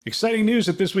Exciting news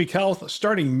at This Week Health.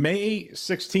 Starting May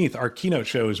 16th, our keynote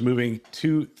show is moving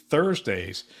to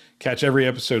Thursdays. Catch every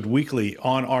episode weekly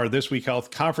on our This Week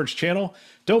Health conference channel.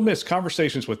 Don't miss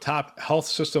conversations with top health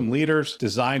system leaders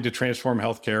designed to transform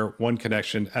healthcare one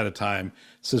connection at a time.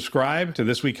 Subscribe to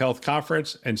This Week Health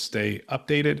conference and stay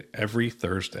updated every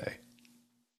Thursday.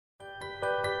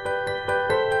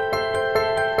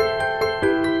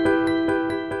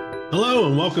 Hello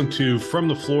and welcome to From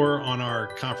the Floor on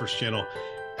our conference channel.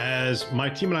 As my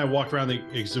team and I walked around the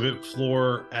exhibit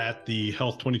floor at the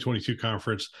Health 2022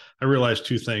 conference, I realized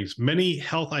two things. Many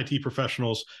health IT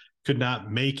professionals could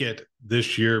not make it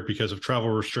this year because of travel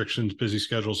restrictions, busy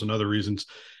schedules, and other reasons.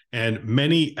 And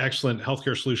many excellent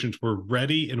healthcare solutions were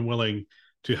ready and willing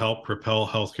to help propel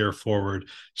healthcare forward.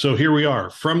 So here we are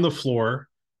from the floor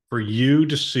for you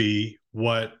to see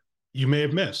what you may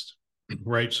have missed,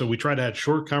 right? So we try to have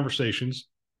short conversations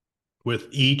with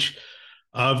each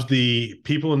of the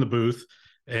people in the booth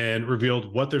and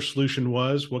revealed what their solution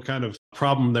was, what kind of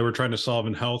problem they were trying to solve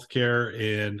in healthcare,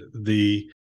 and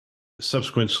the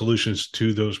subsequent solutions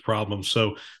to those problems.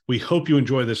 So we hope you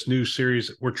enjoy this new series.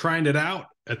 We're trying it out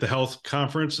at the health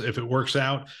conference. If it works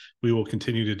out, we will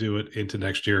continue to do it into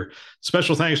next year.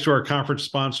 Special thanks to our conference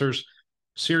sponsors,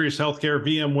 Sirius Healthcare,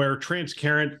 VMware,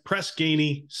 Transcarent, Press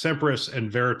Ganey, Semperis, and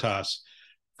Veritas,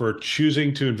 for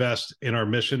choosing to invest in our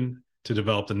mission to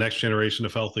develop the next generation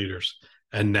of health leaders.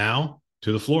 And now,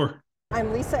 to the floor.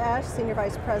 I'm Lisa Ash, Senior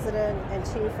Vice President and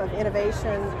Chief of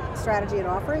Innovation, Strategy, and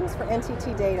Offerings for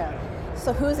NTT Data.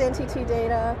 So who's NTT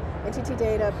Data? NTT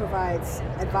Data provides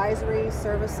advisory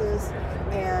services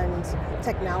and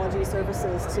technology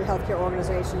services to healthcare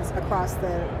organizations across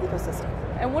the ecosystem.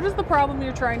 And what is the problem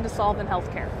you're trying to solve in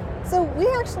healthcare? So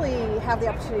we actually have the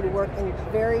opportunity to work in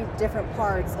very different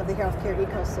parts of the healthcare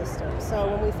ecosystem.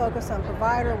 So when we focus on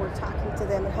provider, we're talking to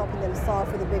them and helping them solve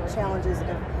for the big challenges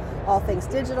of all things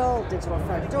digital, digital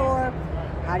front door,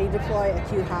 how do you deploy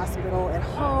acute hospital at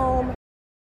home,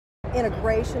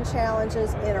 integration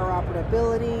challenges,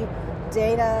 interoperability,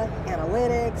 data,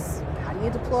 analytics, how do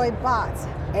you deploy bots,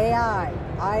 AI,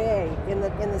 IA in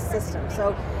the system.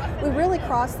 So we really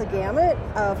cross the gamut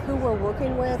of who we're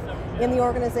working with in the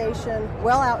organization,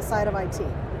 well outside of IT,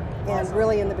 and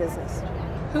really in the business.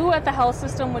 Who at the health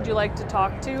system would you like to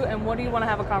talk to, and what do you want to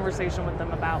have a conversation with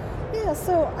them about? Yeah,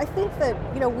 so I think that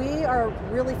we are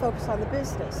really focused on the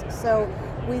business. So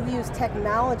we use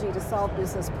technology to solve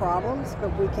business problems,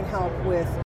 but we can help with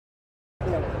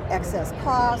excess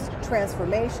cost,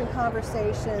 transformation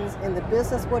conversations in the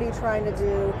business. What are you trying to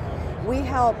do? We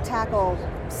help tackle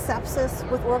sepsis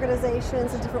with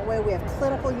organizations in a different way. We have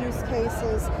clinical use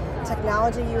cases,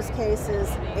 technology use cases,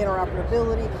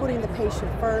 interoperability, putting the patient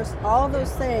first, all of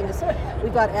those things.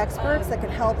 We've got experts that can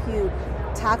help you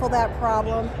tackle that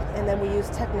problem, and then we use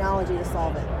technology to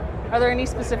solve it. Are there any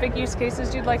specific use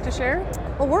cases you'd like to share?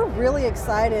 Well, we're really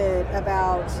excited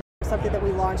about something that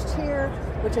we launched here,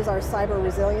 which is our cyber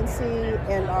resiliency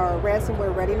and our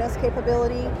ransomware readiness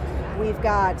capability. We've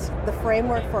got the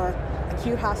framework for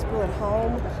acute hospital at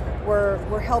home.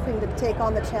 We're helping to take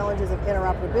on the challenges of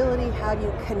interoperability. How do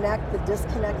you connect the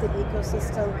disconnected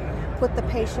ecosystem? Put the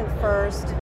patient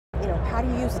first. How do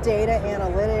you use data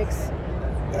analytics?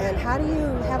 And how do you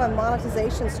have a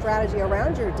monetization strategy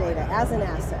around your data as an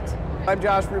asset? I'm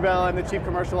Josh Rubel. I'm the Chief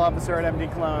Commercial Officer at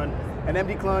MD Clone. And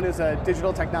MD Clone is a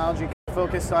digital technology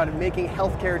focused on making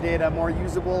healthcare data more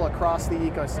usable across the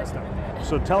ecosystem.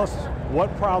 So tell us,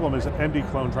 what problem is MD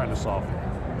Clone trying to solve?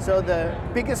 So the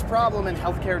biggest problem in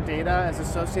healthcare data is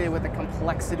associated with the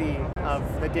complexity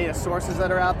of the data sources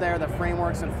that are out there, the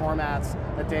frameworks and formats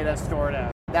that data is stored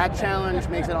in. That challenge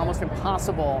makes it almost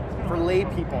impossible for lay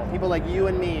people like you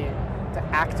and me, to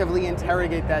actively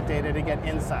interrogate that data to get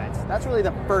insights. That's really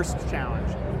the first challenge.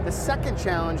 The second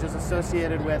challenge is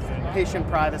associated with patient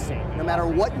privacy. No matter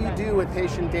what you do with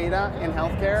patient data in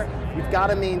healthcare, you've got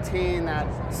to maintain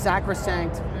that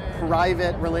sacrosanct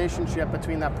private relationship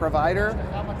between that provider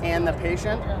and the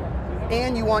patient,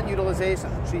 and you want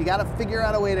utilization. So you got to figure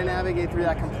out a way to navigate through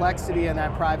that complexity and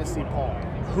that privacy pull.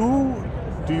 Who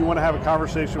do you want to have a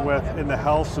conversation with in the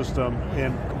health system,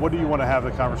 and what do you want to have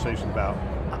the conversation about?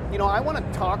 I want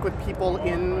to talk with people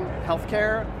in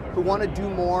healthcare who want to do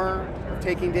more of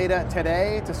taking data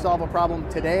today to solve a problem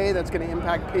today that's going to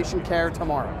impact patient care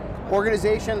tomorrow.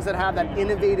 Organizations that have that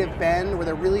innovative bend where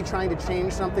they're really trying to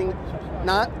change something,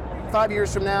 not 5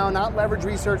 years from now, not leverage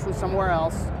research from somewhere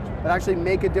else, but actually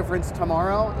make a difference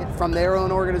tomorrow from their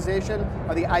own organization,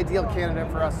 are the ideal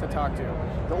candidate for us to talk to.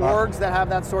 The orgs that have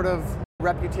that sort of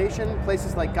reputation,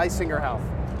 places like Geisinger Health,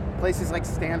 places like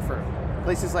Stanford,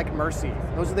 places like Mercy.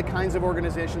 Those are the kinds of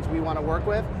organizations we want to work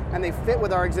with, and they fit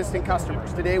with our existing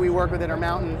customers. Today we work with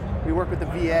Intermountain, we work with the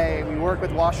VA, we work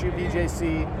with WashU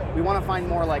BJC. We want to find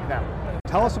more like them.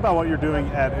 Tell us about what you're doing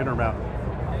at Intermountain.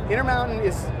 Intermountain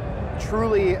is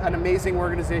truly an amazing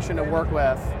organization to work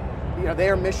with. They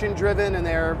are mission driven and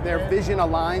their vision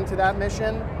aligned to that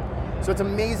mission. So it's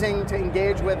amazing to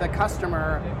engage with a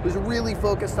customer who's really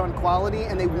focused on quality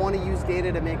and they want to use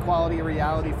data to make quality a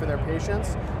reality for their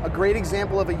patients. A great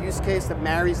example of a use case that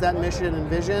marries that mission and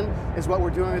vision is what we're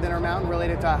doing with Intermountain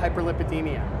related to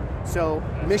hyperlipidemia. So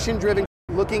mission-driven,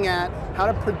 looking at how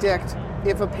to predict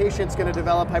if a patient's going to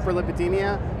develop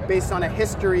hyperlipidemia based on a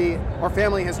history, or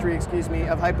family history,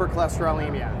 of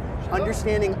hypercholesterolemia.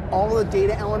 Understanding all the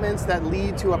data elements that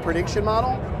lead to a prediction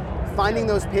model, finding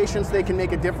those patients they can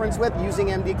make a difference with, using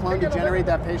MD-Clone to generate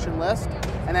that patient list,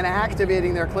 and then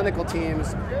activating their clinical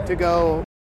teams to go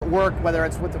work, whether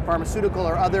it's with the pharmaceutical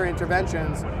or other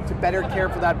interventions, to better care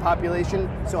for that population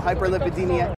so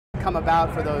hyperlipidemia come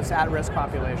about for those at-risk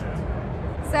populations.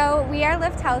 So we are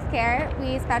Lyft Healthcare.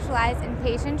 We specialize in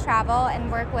patient travel and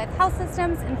work with health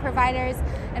systems and providers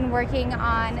and working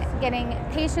on getting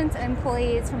patients and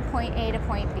employees from point A to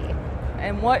point B.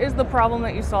 And what is the problem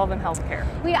that you solve in healthcare?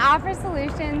 We offer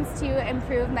solutions to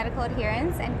improve medical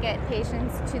adherence and get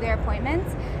patients to their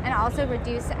appointments, and also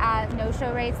reduce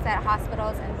no-show rates that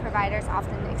hospitals and providers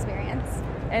often experience.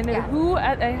 And who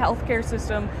at a healthcare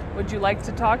system would you like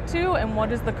to talk to, and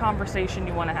what is the conversation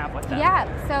you want to have with them? Yeah,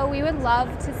 so we would love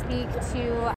to speak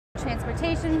to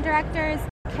transportation directors,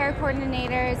 care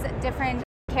coordinators, different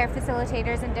care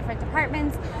facilitators in different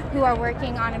departments who are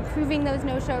working on improving those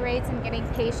no-show rates and getting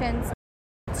patients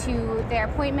to their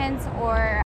appointments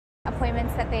or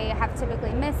appointments that they have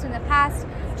typically missed in the past,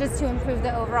 just to improve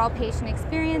the overall patient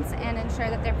experience and ensure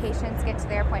that their patients get to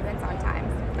their appointments on time.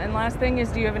 And last thing is,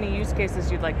 do you have any use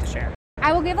cases you'd like to share?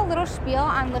 I will give a little spiel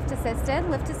on Lyft Assisted.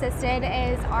 Lyft Assisted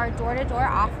is our door-to-door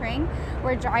offering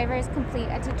where drivers complete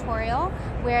a tutorial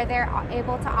where they're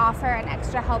able to offer an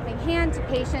extra helping hand to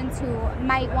patients who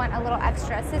might want a little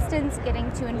extra assistance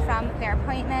getting to and from their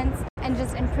appointments, and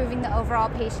just improving the overall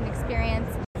patient experience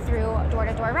through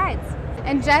door-to-door rides.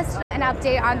 And just an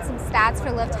update on some stats for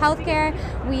Lyft Healthcare,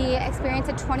 we experienced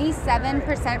a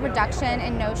 27% reduction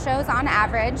in no-shows on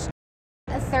average,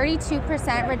 a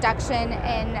 32% reduction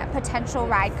in potential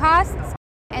ride costs,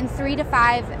 and 3 to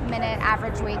 5 minute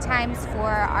average wait times for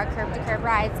our curb-to-curb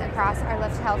rides across our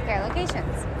Lyft Healthcare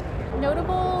locations.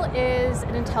 Notable is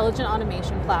an intelligent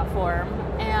automation platform,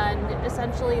 and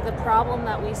essentially the problem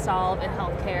that we solve in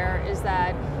healthcare is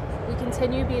that we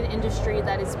continue to be an industry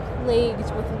that is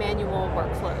plagued with manual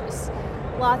workflows.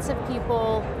 Lots of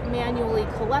people manually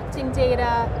collecting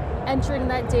data, entering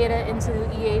that data into the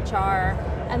EHR,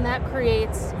 and that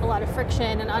creates a lot of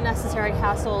friction and unnecessary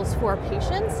hassles for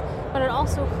patients, but it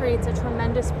also creates a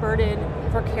tremendous burden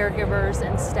for caregivers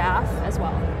and staff as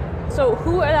well. So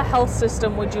who at a health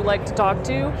system would you like to talk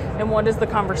to, and what is the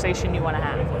conversation you want to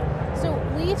have? So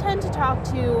we tend to talk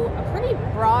to a pretty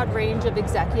broad range of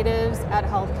executives at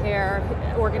healthcare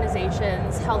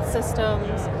organizations, health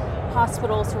systems,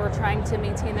 hospitals who are trying to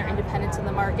maintain their independence in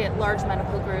the market, large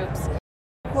medical groups,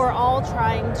 who are all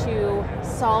trying to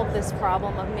solve this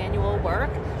problem of manual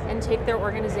work and take their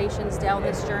organizations down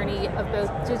this journey of both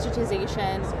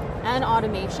digitization and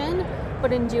automation,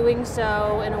 but in doing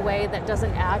so in a way that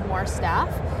doesn't add more staff.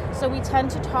 So we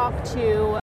tend to talk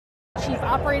to chief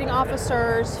operating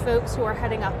officers, folks who are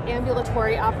heading up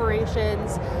ambulatory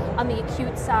operations. On the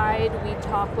acute side, we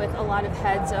talk with a lot of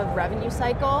heads of revenue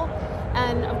cycle.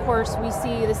 And of course, we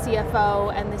see the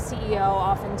CFO and the CEO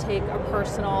often take a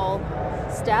personal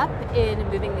step in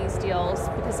moving these deals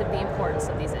because of the importance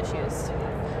of these issues.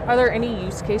 Are there any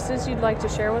use cases you'd like to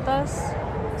share with us?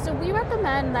 So we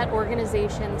recommend that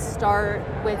organizations start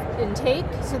with intake.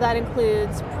 So that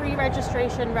includes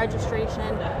pre-registration,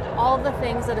 registration, all of the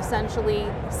things that essentially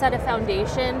set a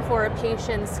foundation for a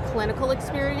patient's clinical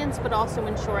experience, but also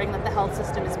ensuring that the health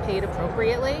system is paid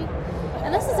appropriately.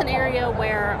 And this is an area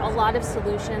where a lot of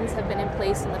solutions have been in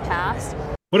place in the past.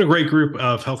 What a great group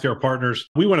of healthcare partners.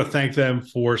 We want to thank them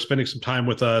for spending some time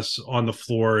with us on the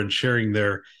floor and sharing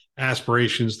their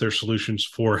aspirations, their solutions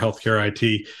for healthcare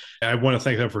IT. I want to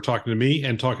thank them for talking to me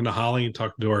and talking to Holly and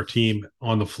talking to our team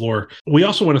on the floor. We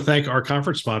also want to thank our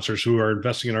conference sponsors who are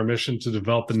investing in our mission to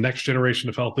develop the next generation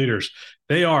of health leaders.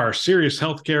 They are Sirius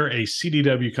Healthcare, a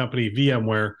CDW company,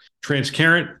 VMware,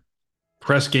 Transcarent,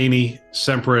 Press Ganey,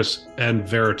 Sempris, and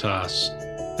Veritas.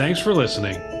 Thanks for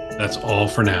listening. That's all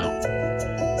for now.